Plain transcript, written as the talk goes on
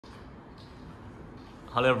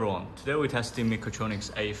Hello everyone, today we're testing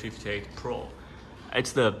Mekotronics A58 Pro.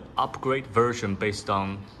 It's the upgrade version based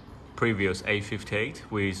on previous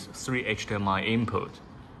A58 with 3 HDMI input.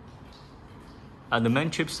 And the main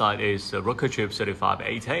chipset is Rockchip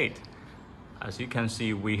RK3588. As you can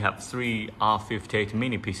see, we have 3 R58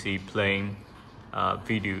 mini PC playing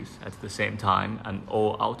videos at the same time, and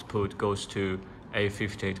all output goes to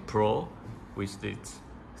A58 Pro with its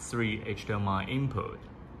 3 HDMI input.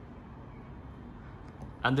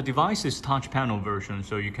 And the device is touch panel version,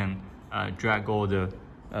 so you can drag all the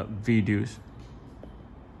videos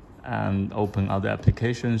and open other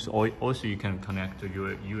applications, or also you can connect to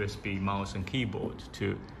your USB mouse and keyboard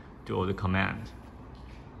to do all the commands.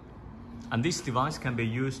 And this device can be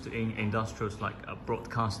used in industrials like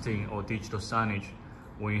broadcasting or digital signage,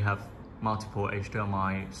 when you have multiple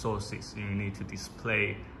HDMI sources you need to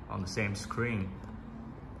display on the same screen.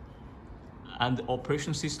 And the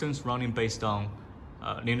operation systems running based on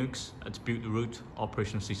Linux as build root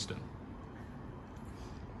operation system.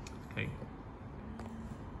 Okay.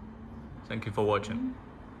 Thank you for watching.